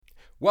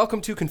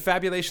Welcome to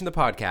Confabulation the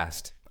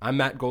Podcast. I'm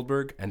Matt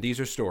Goldberg, and these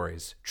are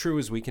stories, true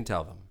as we can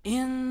tell them.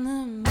 In the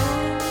moonlight,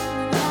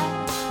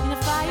 in the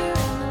fire,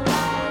 in the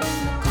light,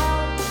 in the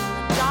cold,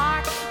 in the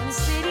dark, in the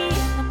city,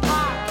 in the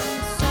park, in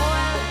the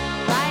soil, in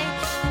the light,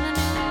 in the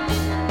noon,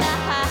 in the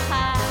night,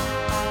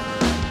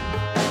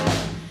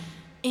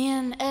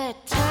 in a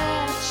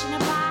touch, in a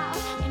bow,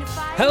 in a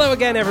fire. Hello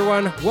again,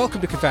 everyone. Welcome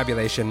to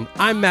Confabulation.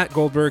 I'm Matt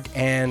Goldberg,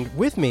 and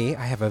with me,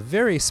 I have a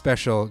very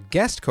special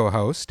guest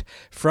co-host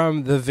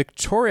from the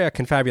Victoria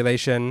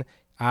Confabulation.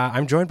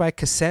 I'm joined by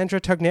Cassandra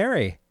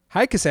Togneri.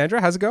 Hi,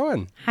 Cassandra. How's it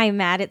going? Hi,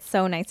 Matt. It's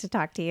so nice to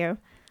talk to you.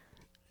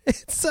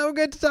 It's so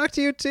good to talk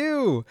to you,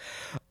 too.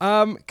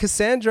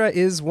 Cassandra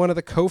is one of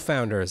the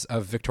co-founders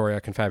of Victoria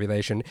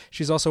Confabulation.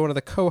 She's also one of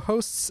the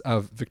co-hosts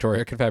of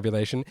Victoria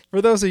Confabulation.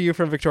 For those of you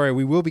from Victoria,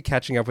 we will be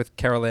catching up with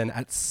Carolyn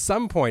at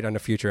some point on a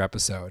future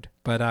episode.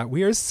 But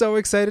we are so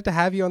excited to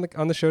have you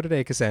on the show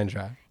today,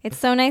 Cassandra. It's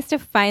so nice to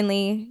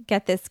finally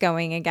get this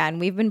going again.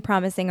 We've been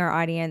promising our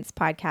audience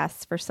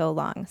podcasts for so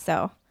long,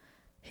 so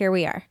here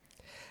we are.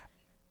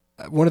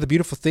 One of the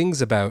beautiful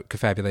things about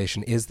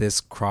Confabulation is this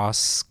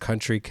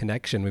cross-country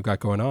connection we've got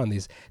going on,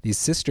 these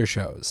sister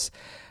shows.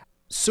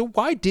 So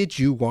why did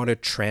you want to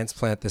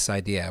transplant this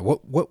idea?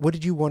 What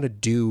did you want to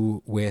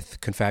do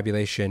with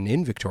Confabulation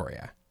in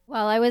Victoria?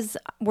 Well, I was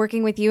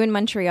working with you in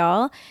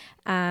Montreal,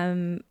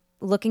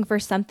 looking for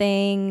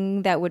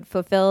something that would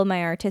fulfill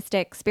my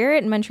artistic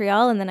spirit in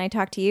Montreal. And then I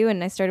talked to you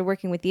and I started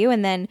working with you.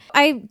 And then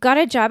I got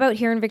a job out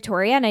here in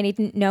Victoria and I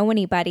didn't know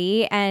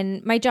anybody.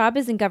 And my job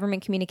is in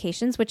government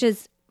communications, which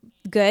is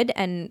good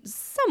and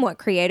somewhat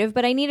creative,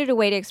 but I needed a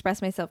way to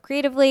express myself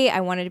creatively. I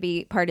wanted to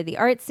be part of the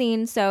art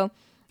scene. So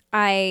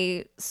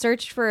I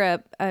searched for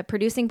a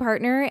producing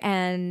partner,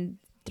 and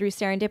through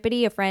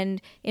serendipity, a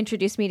friend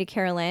introduced me to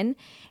Carolyn,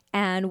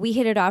 and we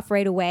hit it off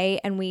right away,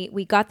 and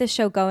we got this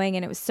show going,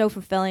 and it was so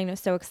fulfilling. It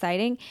was so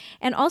exciting.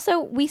 And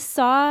also we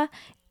saw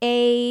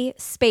a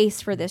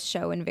space for this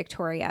show in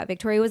Victoria.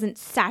 Victoria wasn't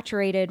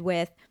saturated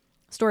with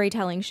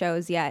storytelling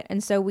shows yet.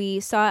 And so we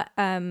saw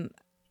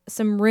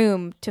some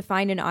room to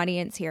find an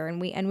audience here, and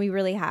we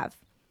really have.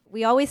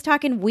 We always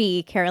talk in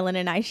we, Carolyn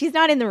and I. She's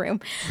not in the room.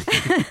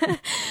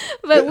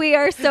 But we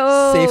are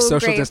so safe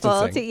social grateful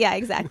distancing. yeah,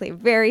 exactly.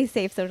 Very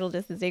safe social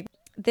distancing.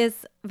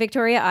 This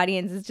Victoria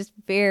audience is just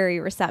very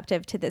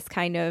receptive to this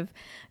kind of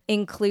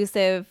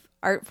inclusive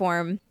art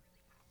form.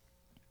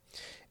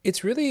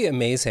 It's really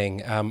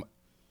amazing.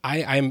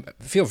 I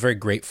feel very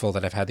grateful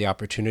that I've had the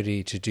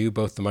opportunity to do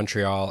both the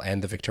Montreal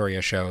and the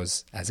Victoria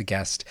shows as a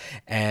guest.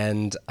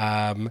 And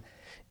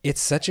it's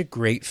such a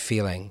great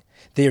feeling.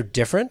 They're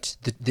different.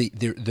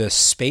 The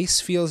space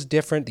feels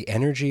different. The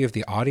energy of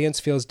the audience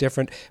feels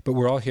different. But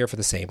we're all here for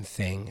the same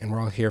thing. And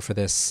we're all here for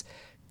this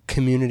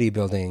community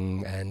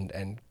building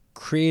and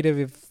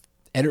creative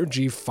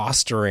energy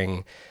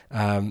fostering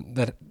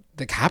that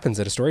happens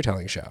at a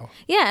storytelling show.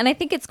 Yeah, and I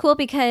think it's cool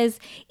because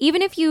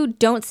even if you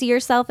don't see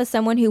yourself as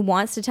someone who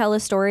wants to tell a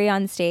story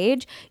on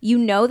stage, you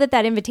know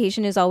that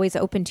invitation is always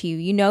open to you.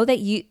 You know that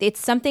it's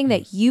something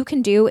that you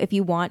can do if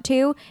you want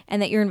to, and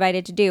that you're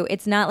invited to do.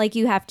 It's not like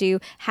you have to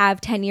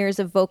have 10 years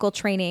of vocal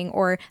training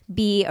or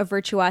be a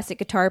virtuosic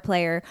guitar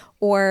player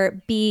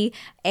or be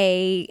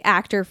a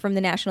actor from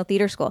the National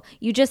Theatre School.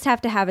 You just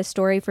have to have a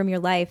story from your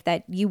life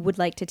that you would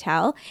like to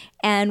tell.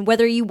 And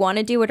whether you want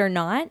to do it or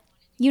not,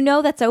 you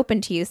know that's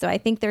open to you. So I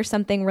think there's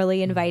something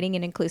really inviting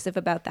and inclusive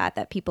about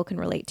that people can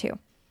relate to.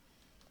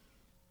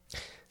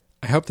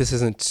 I hope this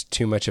isn't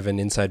too much of an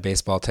inside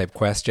baseball type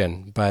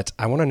question, but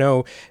I want to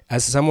know,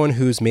 as someone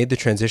who's made the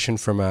transition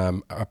from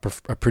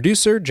a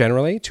producer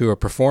generally to a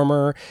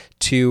performer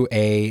to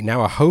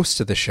now a host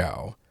of the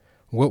show,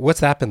 what's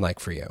that been like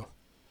for you?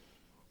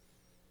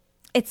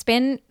 It's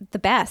been the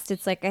best.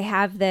 It's like I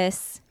have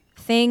this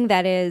thing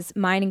that is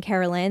mine and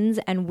Carolyn's,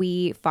 and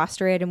we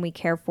foster it and we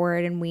care for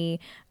it, and we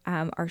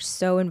are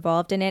so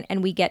involved in it,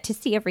 and we get to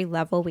see every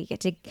level. We get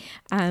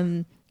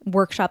to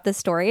workshop the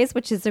stories,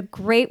 which is a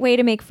great way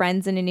to make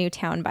friends in a new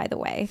town, by the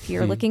way. If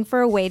you're looking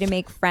for a way to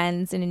make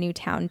friends in a new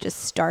town, just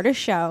start a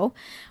show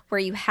where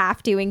you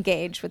have to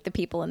engage with the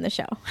people in the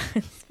show.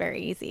 It's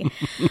very easy.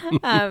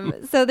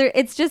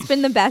 It's just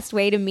been the best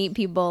way to meet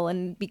people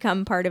and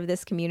become part of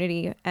this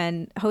community.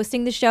 And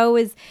hosting the show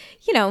is,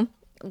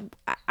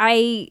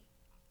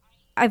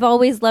 I've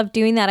always loved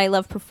doing that. I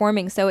love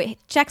performing, so it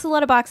checks a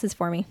lot of boxes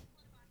for me.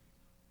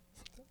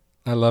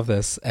 I love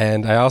this.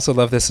 And I also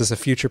love this as a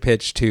future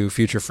pitch to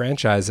future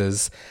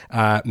franchises.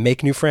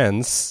 Make new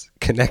friends,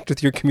 connect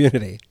with your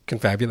community.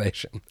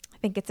 Confabulation. I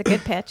think it's a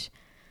good pitch.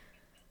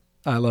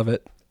 I love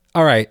it.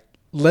 All right,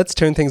 let's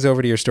turn things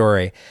over to your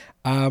story.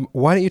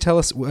 Why don't you tell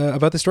us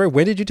about the story?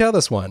 When did you tell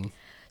this one?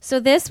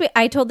 So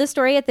I told this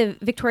story at the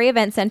Victoria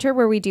Event Center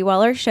where we do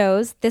all our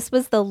shows. This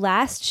was the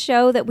last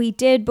show that we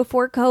did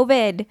before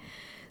COVID.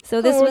 So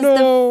this was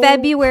the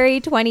February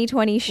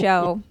 2020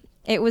 show.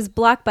 It was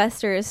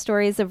blockbusters,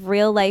 stories of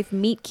real life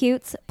meet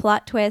cutes,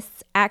 plot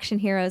twists, action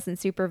heroes, and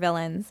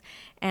supervillains.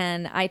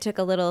 And I took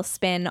a little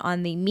spin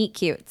on the meet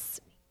cutes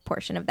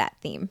portion of that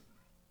theme.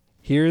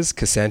 Here's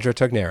Cassandra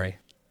Togneri.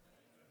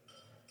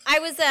 I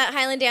was a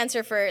Highland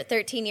dancer for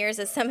 13 years,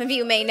 as some of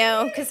you may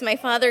know, because my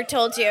father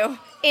told you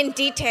in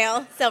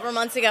detail several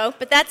months ago,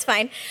 but that's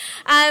fine.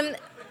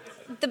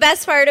 The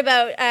best part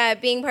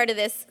about being part of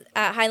this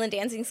Highland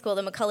dancing school,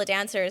 the McCullough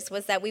Dancers,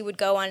 was that we would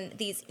go on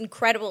these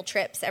incredible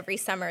trips every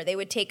summer. They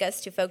would take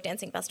us to folk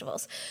dancing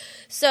festivals.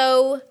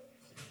 So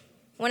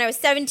when I was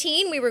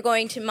 17, we were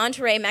going to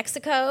Monterrey,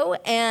 Mexico,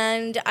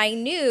 and I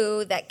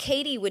knew that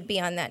Katie would be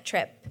on that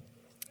trip.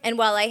 And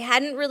while I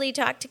hadn't really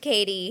talked to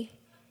Katie,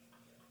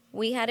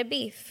 we had a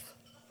beef.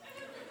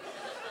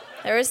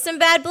 There was some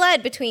bad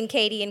blood between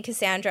Katie and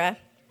Cassandra.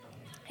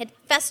 It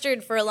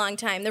festered for a long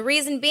time. The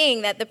reason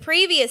being that the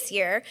previous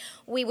year,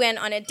 we went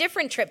on a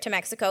different trip to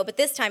Mexico, but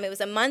this time it was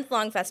a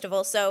month-long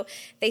festival, so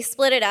they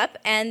split it up,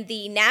 and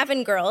the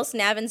Navin girls,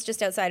 Navin's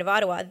just outside of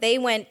Ottawa, they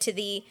went to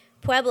the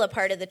Puebla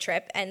part of the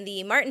trip, and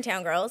the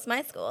Martintown girls,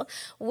 my school,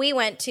 we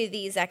went to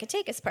the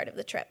Zacatecas part of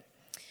the trip.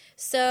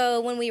 So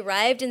when we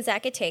arrived in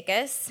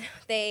Zacatecas,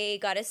 they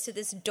got us to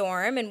this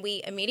dorm, and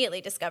we immediately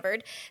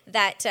discovered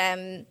that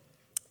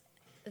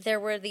there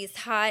were these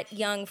hot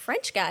young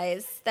French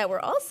guys that were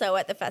also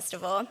at the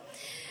festival.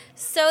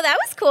 So that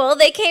was cool.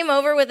 They came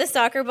over with a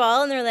soccer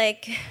ball, and they're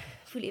like,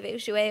 "Voulez-vous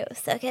jouer au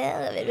soccer?"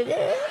 And we're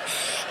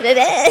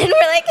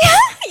like,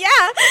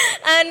 yeah.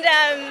 And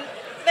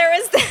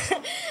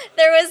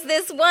there was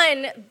this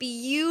one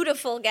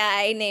beautiful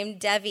guy named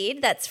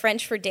David, that's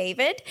French for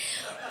David,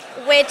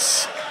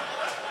 which...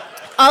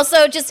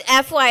 Also, just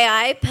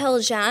FYI, Pearl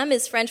Jam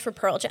is French for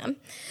Pearl Jam.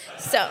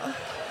 So,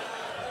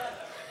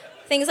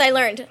 things I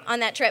learned on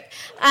that trip.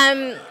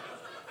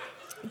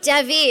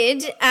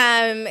 David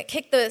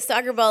kicked the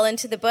soccer ball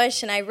into the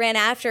bush, and I ran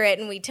after it,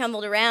 and we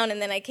tumbled around,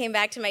 and then I came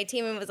back to my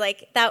team and was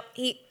like,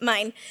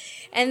 mine.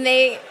 And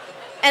the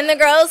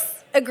girls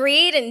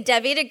agreed, and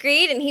David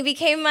agreed, and he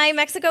became my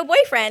Mexico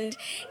boyfriend.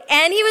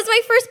 And he was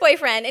my first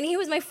boyfriend, and he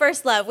was my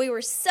first love. We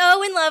were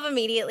so in love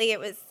immediately. It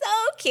was so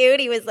cute.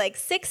 He was like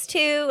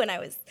 6'2", and I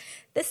was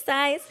this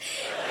size.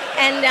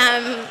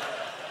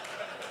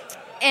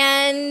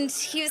 And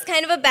he was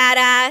kind of a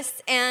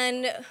badass,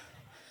 and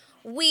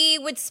we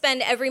would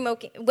spend every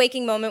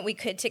waking moment we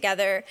could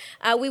together.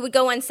 We would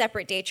go on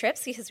separate day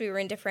trips because we were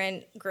in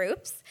different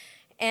groups.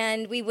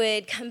 And we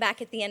would come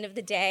back at the end of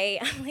the day.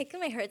 I'm like,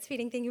 my heart's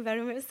beating thinking about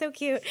him. It was so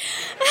cute.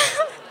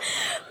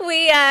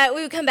 We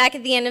would come back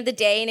at the end of the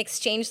day and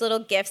exchange little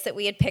gifts that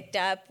we had picked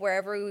up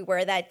wherever we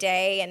were that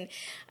day.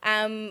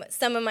 And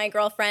some of my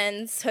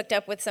girlfriends hooked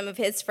up with some of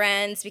his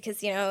friends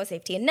because, you know,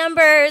 safety in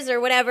numbers or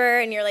whatever.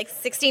 And you're like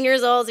 16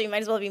 years old, so you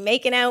might as well be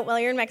making out while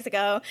you're in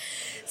Mexico.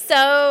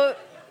 So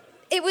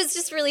it was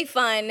just really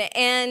fun.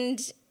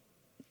 And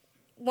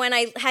when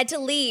I had to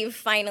leave,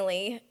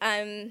 finally,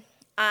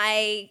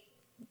 I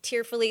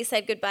tearfully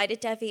said goodbye to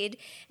David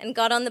and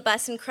got on the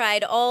bus and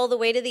cried all the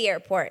way to the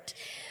airport,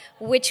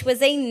 which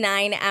was a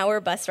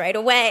 9-hour bus ride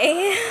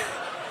away.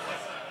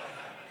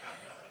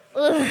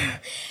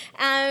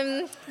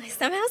 I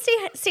somehow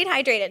stayed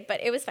hydrated, but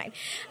it was fine.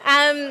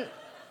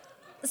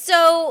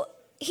 So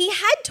he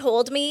had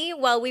told me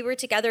while we were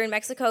together in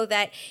Mexico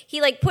that he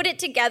put it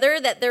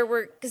together that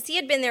because they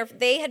had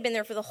been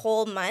there for the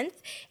whole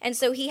month, and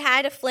so he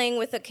had a fling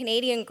with a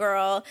Canadian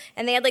girl,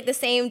 and they had the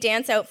same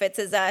dance outfits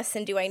as us,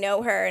 and do I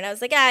know her? And I was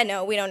like,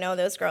 no, we don't know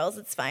those girls,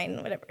 it's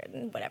fine,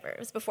 whatever, it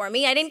was before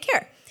me, I didn't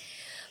care.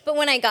 But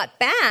when I got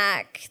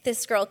back,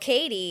 this girl,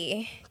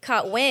 Katie,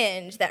 caught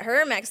wind that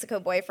her Mexico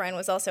boyfriend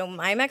was also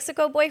my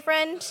Mexico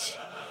boyfriend.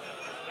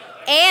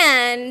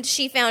 And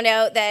she found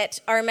out that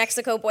our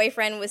Mexico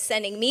boyfriend was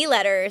sending me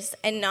letters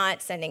and not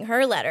sending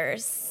her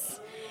letters.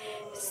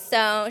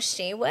 So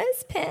she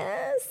was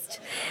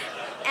pissed.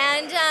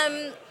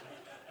 And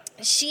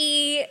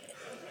she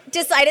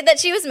decided that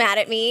she was mad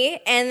at me.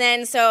 And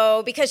then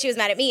so because she was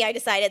mad at me, I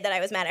decided that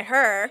I was mad at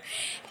her.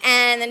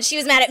 And then she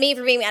was mad at me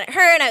for being mad at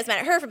her, and I was mad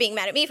at her for being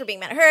mad at me for being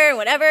mad at her, and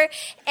whatever.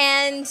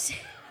 And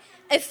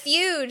a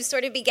feud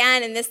sort of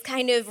began, and this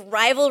kind of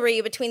rivalry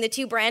between the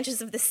two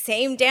branches of the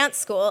same dance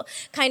school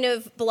kind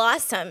of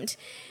blossomed.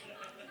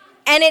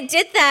 And it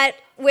did that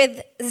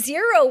with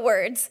 0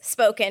 words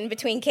spoken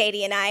between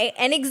Katie and I,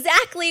 and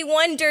exactly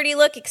 1 dirty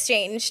look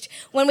exchanged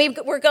when we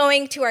were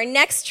going to our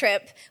next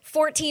trip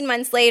 14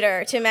 months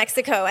later to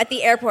Mexico at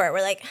the airport.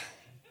 We're like...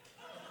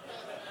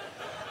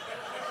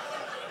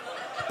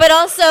 But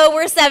also,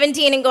 we're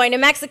 17 and going to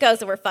Mexico,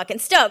 so we're fucking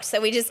stoked.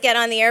 So we just get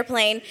on the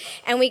airplane,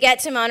 and we get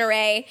to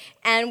Monterrey,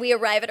 and we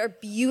arrive at our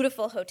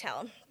beautiful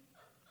hotel.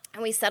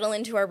 And we settle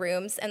into our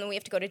rooms, and then we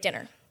have to go to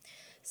dinner.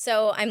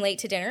 So I'm late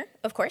to dinner,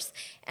 of course,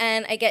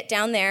 and I get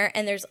down there,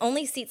 and there's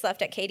only seats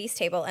left at Katie's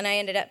table, and I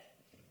ended up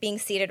being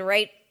seated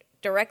right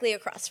directly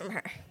across from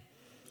her.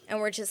 And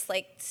we're just,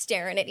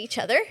 staring at each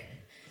other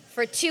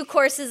for 2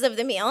 courses of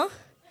the meal.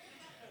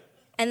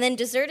 And then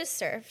dessert is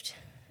served.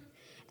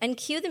 And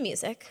cue the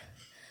music.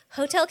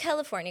 Hotel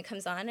California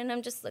comes on, and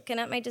I'm just looking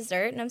at my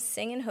dessert, and I'm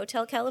singing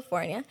Hotel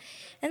California.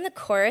 And the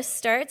chorus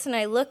starts, and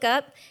I look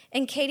up,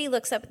 and Katie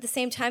looks up at the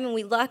same time, and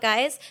we lock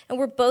eyes, and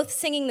we're both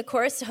singing the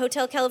chorus to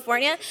Hotel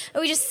California, and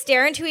we just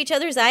stare into each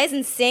other's eyes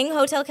and sing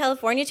Hotel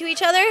California to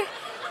each other.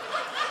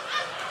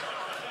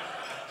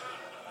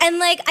 And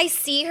like I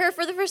see her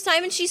for the first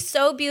time and she's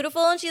so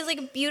beautiful and she has like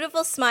a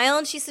beautiful smile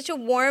and she's such a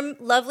warm,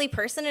 lovely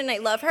person and I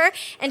love her.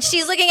 And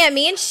she's looking at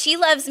me and she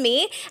loves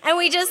me. And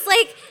we just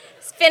like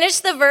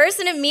finished the verse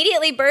and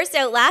immediately burst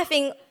out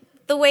laughing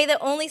the way that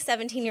only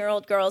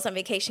 17-year-old girls on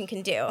vacation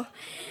can do.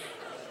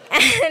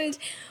 And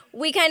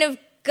we kind of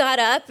got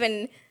up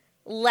and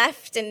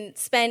left and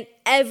spent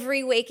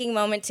every waking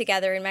moment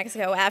together in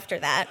Mexico after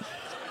that.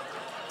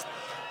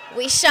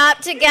 We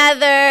shopped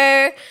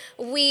together,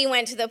 we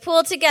went to the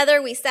pool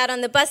together, we sat on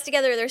the bus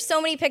together. There's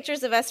so many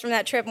pictures of us from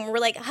that trip and we're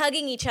like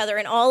hugging each other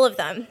in all of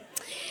them.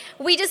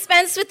 We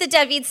dispensed with the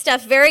David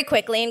stuff very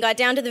quickly and got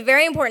down to the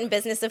very important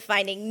business of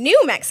finding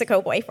new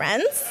Mexico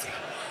boyfriends.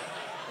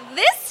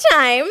 This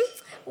time,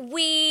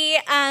 we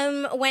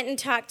went and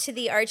talked to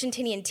the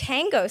Argentinian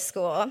tango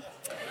school.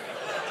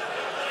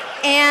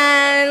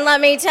 And let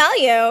me tell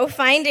you,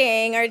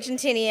 finding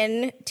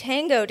Argentinian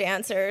tango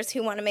dancers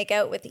who want to make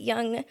out with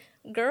young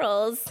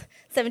girls,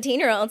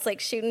 17-year-olds, like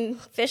shooting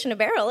fish in a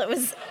barrel, it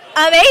was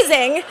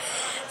amazing.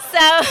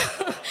 So,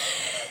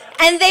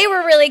 and they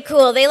were really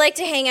cool. They liked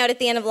to hang out at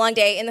the end of a long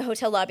day in the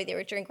hotel lobby. They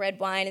would drink red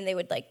wine and they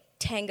would like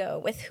tango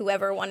with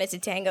whoever wanted to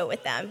tango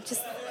with them.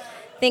 Just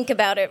think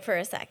about it for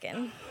a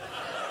second.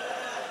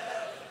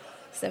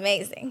 It's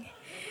amazing.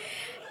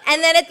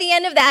 And then at the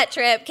end of that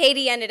trip,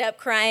 Katie ended up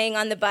crying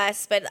on the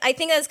bus, but I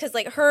think that's because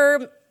like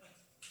her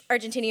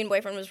Argentinian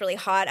boyfriend was really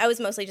hot. I was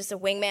mostly just a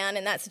wingman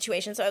in that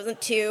situation, so I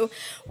wasn't too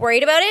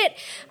worried about it.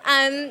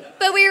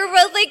 But we were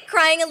both like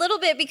crying a little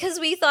bit because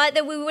we thought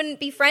that we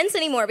wouldn't be friends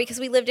anymore because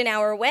we lived an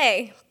hour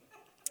away.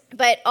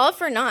 But all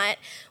for naught,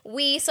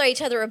 we saw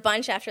each other a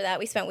bunch after that.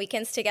 We spent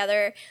weekends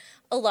together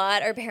a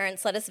lot. Our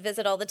parents let us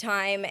visit all the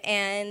time,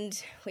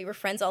 and we were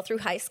friends all through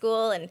high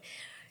school, and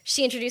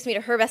she introduced me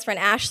to her best friend,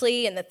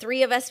 Ashley, and the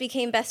three of us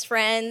became best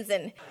friends.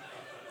 And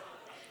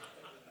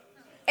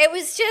it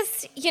was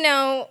just, you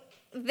know,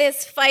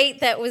 this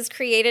fight that was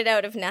created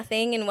out of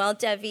nothing. And while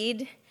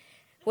David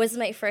was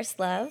my first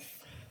love,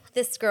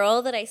 this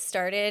girl that I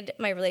started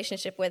my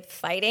relationship with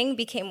fighting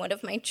became one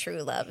of my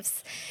true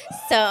loves.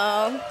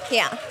 So,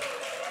 yeah.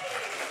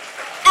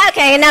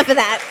 Okay, enough of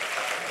that.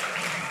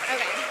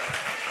 Okay.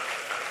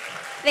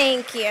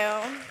 Thank you.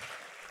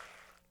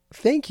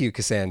 Thank you,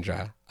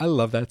 Cassandra. I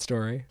love that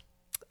story.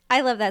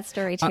 I love that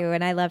story too,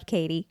 and I love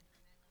Katie.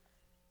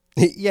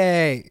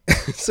 Yay.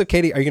 So,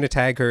 Katie, are you going to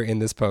tag her in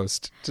this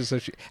post?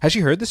 Has she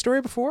heard the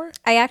story before?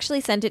 I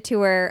actually sent it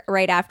to her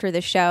right after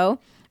the show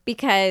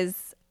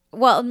because,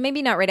 well,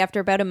 maybe not right after,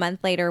 about a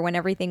month later when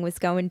everything was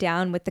going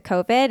down with the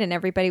COVID and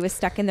everybody was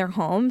stuck in their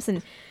homes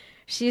and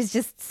she was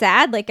just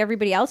sad like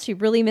everybody else. She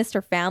really missed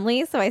her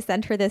family. So I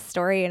sent her this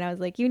story and I was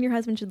like, you and your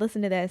husband should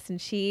listen to this.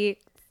 And she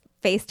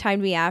FaceTimed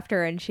me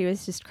after and she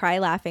was just cry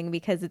laughing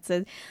because it's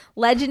a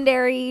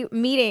legendary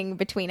meeting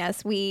between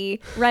us. We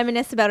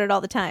reminisce about it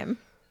all the time.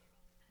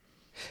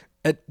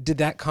 Did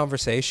that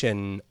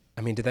conversation,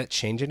 I mean, did that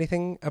change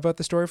anything about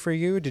the story for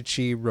you? Did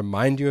she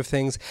remind you of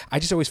things? I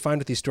just always find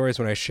with these stories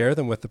when I share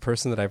them with the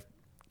person that I've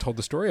told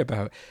the story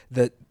about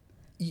that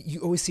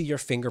you always see your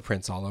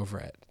fingerprints all over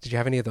it. Did you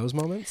have any of those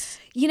moments?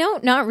 You know,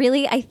 not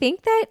really. I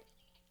think that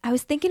I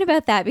was thinking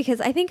about that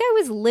because I think I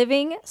was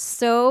living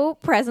so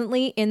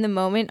presently in the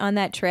moment on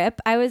that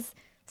trip. I was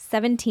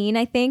 17,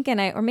 I think,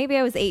 or maybe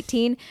I was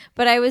 18,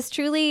 but I was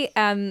truly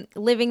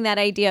living that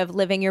idea of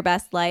living your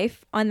best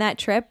life on that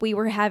trip. We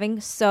were having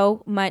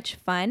so much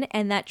fun,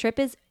 and that trip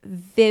is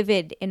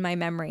vivid in my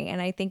memory,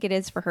 and I think it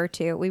is for her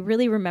too. We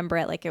really remember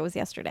it like it was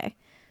yesterday.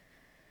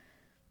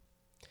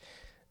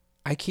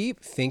 I keep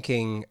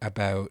thinking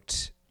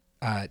about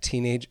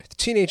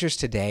teenagers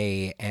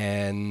today,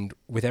 and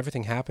with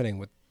everything happening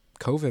with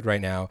COVID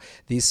right now,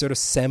 these sort of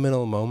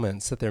seminal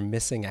moments that they're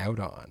missing out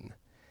on.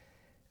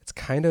 It's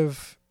kind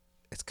of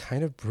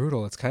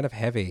brutal. It's kind of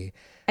heavy.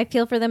 I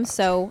feel for them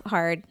so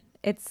hard.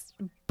 It's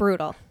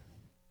brutal.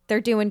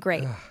 They're doing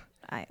great.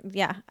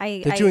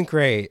 They're doing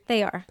great.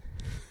 They are.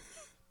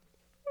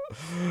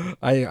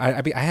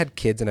 I had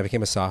kids and I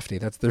became a softie.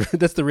 That's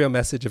the real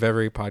message of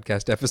every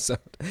podcast episode.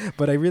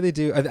 But I really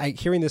do.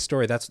 Hearing this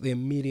story, that's the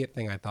immediate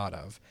thing I thought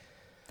of.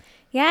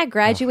 Yeah,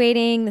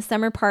 graduating, the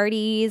summer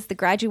parties, the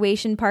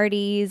graduation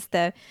parties,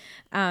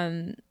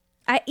 even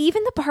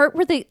the part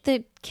where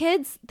the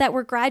kids that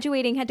were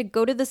graduating had to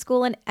go to the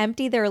school and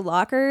empty their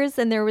lockers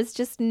and there was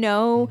just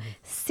no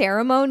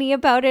ceremony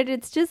about it.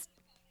 It's just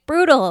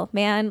brutal,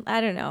 man.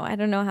 I don't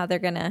know how they're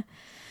going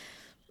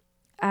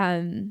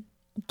to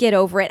get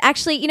over it.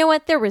 Actually, you know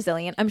what? They're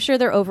resilient. I'm sure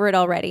they're over it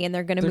already and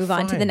they're going to move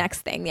on to the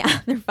next thing. Yeah,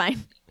 they're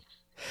fine.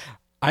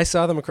 I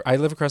saw them. I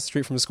live across the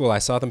street from the school. I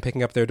saw them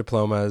picking up their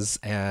diplomas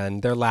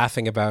and they're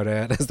laughing about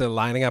it as they're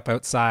lining up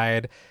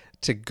outside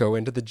to go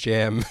into the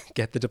gym,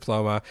 get the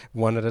diploma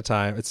one at a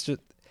time. It's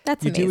just,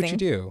 that's you amazing. do what you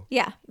do.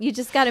 Yeah. You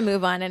just got to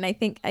move on. And I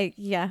think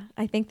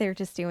they're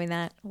just doing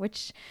that,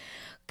 which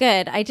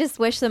good. I just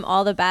wish them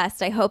all the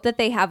best. I hope that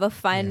they have a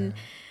fun,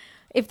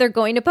 if they're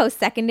going to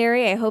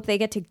post-secondary, I hope they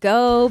get to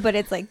go, but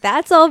it's like,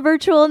 that's all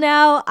virtual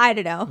now. I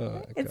don't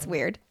know. It's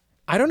weird.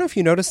 I don't know if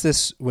you noticed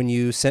this when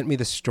you sent me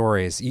the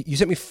stories. You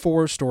sent me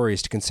 4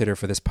 stories to consider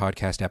for this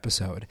podcast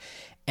episode,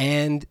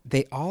 and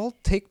they all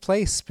take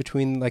place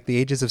between like the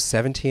ages of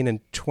 17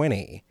 and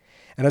 20.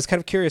 And I was kind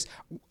of curious,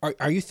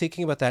 are you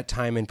thinking about that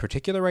time in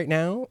particular right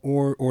now,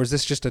 or is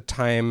this just a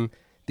time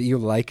that you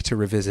like to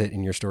revisit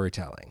in your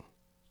storytelling?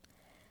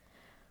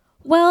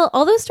 Well,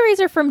 all those stories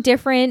are from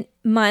different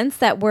months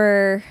that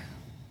were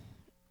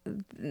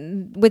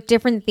with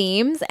different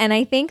themes. And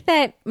I think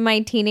that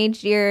my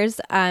teenage years,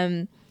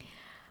 I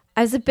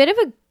was a bit of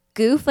a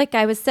goof. Like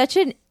I was such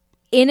an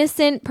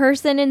innocent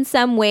person in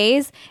some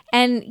ways.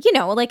 And, you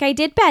know, like I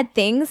did bad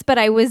things, but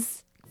I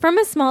was from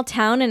a small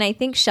town and I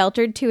think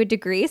sheltered to a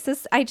degree. So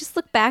I just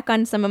look back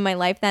on some of my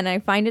life then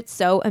and I find it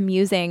so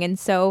amusing and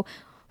so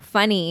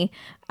funny,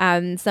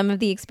 some of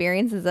the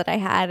experiences that I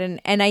had.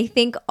 And I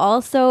think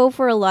also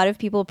for a lot of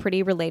people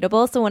pretty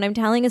relatable. So when I'm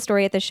telling a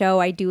story at the show,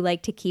 I do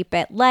like to keep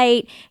it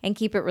light and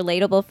keep it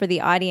relatable for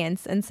the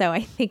audience. And so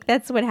I think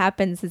that's what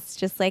happens. It's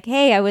just like,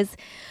 hey, I was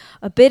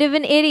a bit of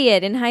an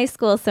idiot in high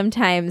school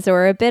sometimes,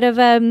 or a bit of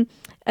a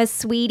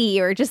sweetie,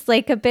 or just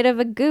like a bit of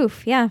a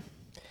goof. Yeah.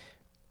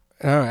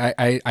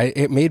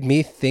 It made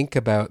me think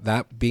about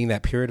that being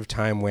that period of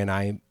time when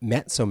I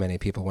met so many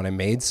people, when I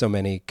made so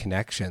many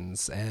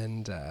connections,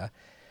 and God,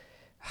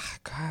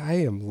 I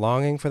am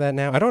longing for that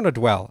now. I don't want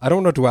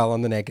to dwell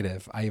on the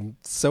negative. I am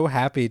so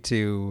happy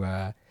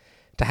to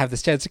have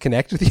this chance to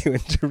connect with you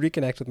and to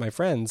reconnect with my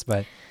friends.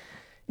 But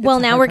well,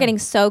 now we're getting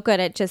so good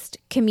at just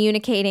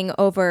communicating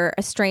over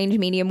a strange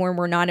medium where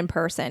we're not in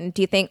person.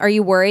 Are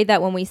you worried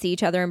that when we see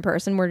each other in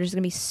person, we're just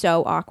going to be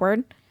so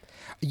awkward?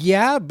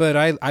 Yeah, but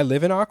I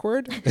live in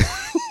awkward.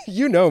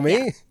 You know me.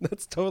 Yeah.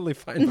 That's totally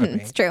fine by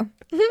me. It's true.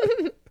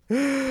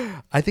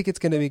 I think it's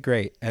going to be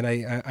great, and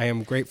I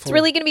am grateful. It's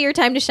really going to be your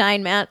time to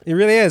shine, Matt. It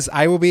really is.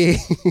 I will be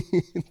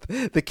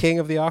the king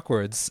of the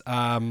awkwards.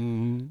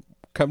 Come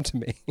to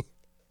me.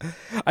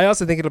 I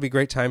also think it'll be a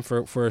great time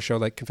for a show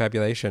like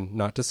Confabulation,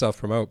 not to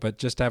self-promote, but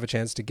just to have a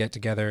chance to get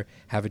together,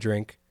 have a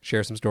drink,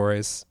 share some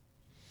stories.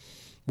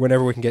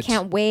 Whenever we can get...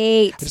 Can't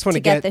wait to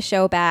get the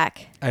show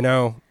back. I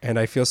know, and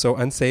I feel so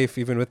unsafe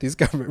even with these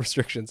government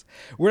restrictions.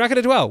 We're not going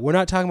to dwell. We're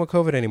not talking about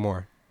COVID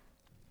anymore.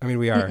 I mean,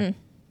 we are. Mm-mm.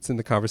 It's in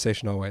the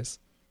conversation always.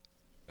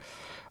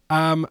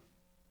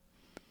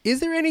 Is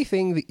there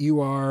anything that you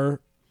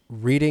are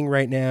reading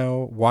right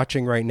now,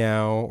 watching right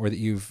now, or that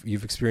you've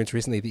experienced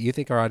recently that you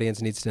think our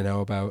audience needs to know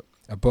about?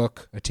 A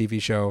book, a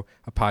TV show,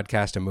 a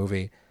podcast, a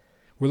movie?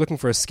 We're looking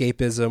for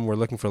escapism. We're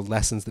looking for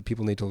lessons that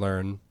people need to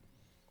learn.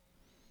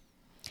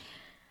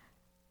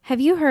 Have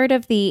you heard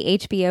of the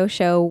HBO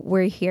show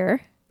We're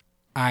Here?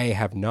 I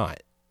have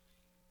not.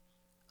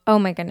 Oh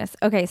my goodness.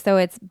 Okay, so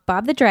it's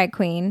Bob the Drag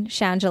Queen,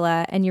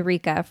 Shangela, and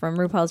Eureka from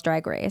RuPaul's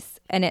Drag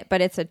Race.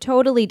 But it's a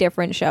totally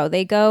different show.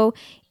 They go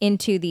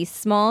into these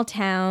small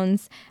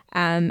towns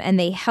and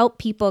they help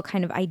people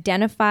kind of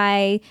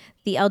identify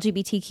the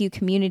LGBTQ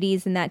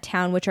communities in that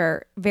town, which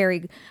are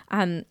very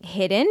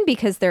hidden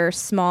because they're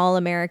small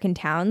American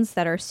towns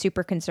that are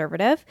super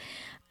conservative.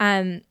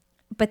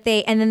 But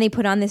then they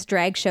put on this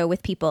drag show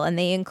with people, and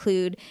they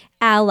include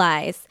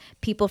allies,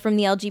 people from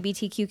the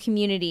LGBTQ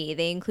community.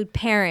 They include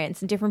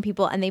parents and different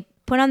people, and they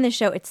put on this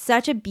show. It's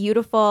such a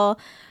beautiful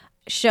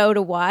show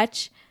to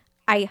watch.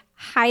 I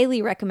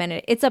highly recommend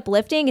it. It's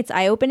uplifting, it's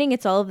eye-opening,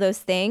 it's all of those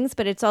things,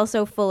 but it's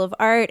also full of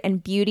art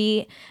and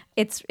beauty.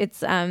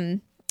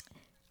 I'm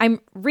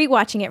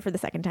rewatching it for the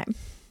second time.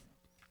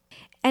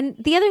 And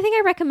the other thing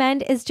I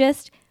recommend is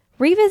just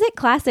revisit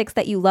classics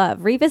that you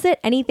love. Revisit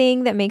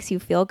anything that makes you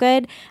feel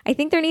good. I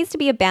think there needs to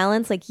be a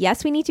balance. Like,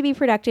 yes, we need to be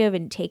productive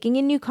and taking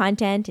in new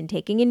content and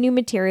taking in new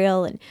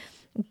material and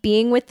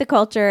being with the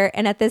culture.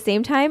 And at the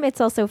same time,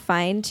 it's also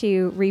fine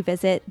to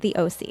revisit the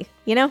OC,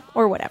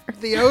 or whatever.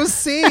 The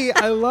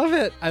OC. I love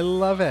it. I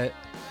love it.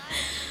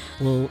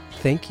 Well,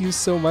 thank you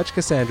so much,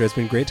 Cassandra. It's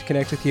been great to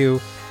connect with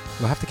you.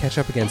 We'll have to catch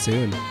up again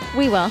soon.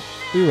 We will.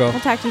 We'll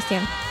talk to you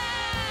soon.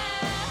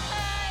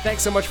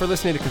 Thanks so much for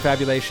listening to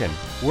Confabulation.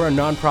 We're a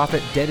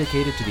nonprofit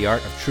dedicated to the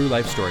art of true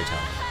life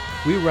storytelling.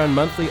 We run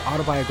monthly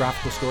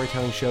autobiographical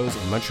storytelling shows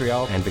in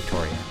Montreal and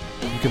Victoria.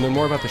 You can learn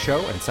more about the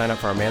show and sign up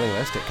for our mailing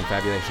list at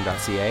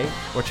confabulation.ca,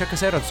 or check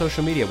us out on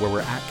social media where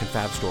we're at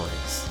Confab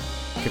Stories.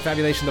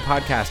 Confabulation the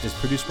podcast is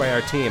produced by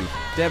our team,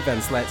 Deb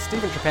Van Slet,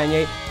 Stephen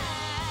Trepanier,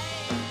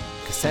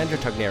 Cassandra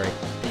Tugneri,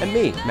 and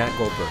me, Matt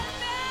Goldberg.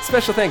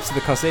 Special thanks to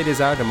the Conseil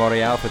des Arts de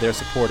Montréal for their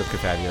support of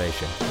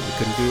Confabulation. We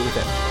couldn't do it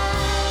without them.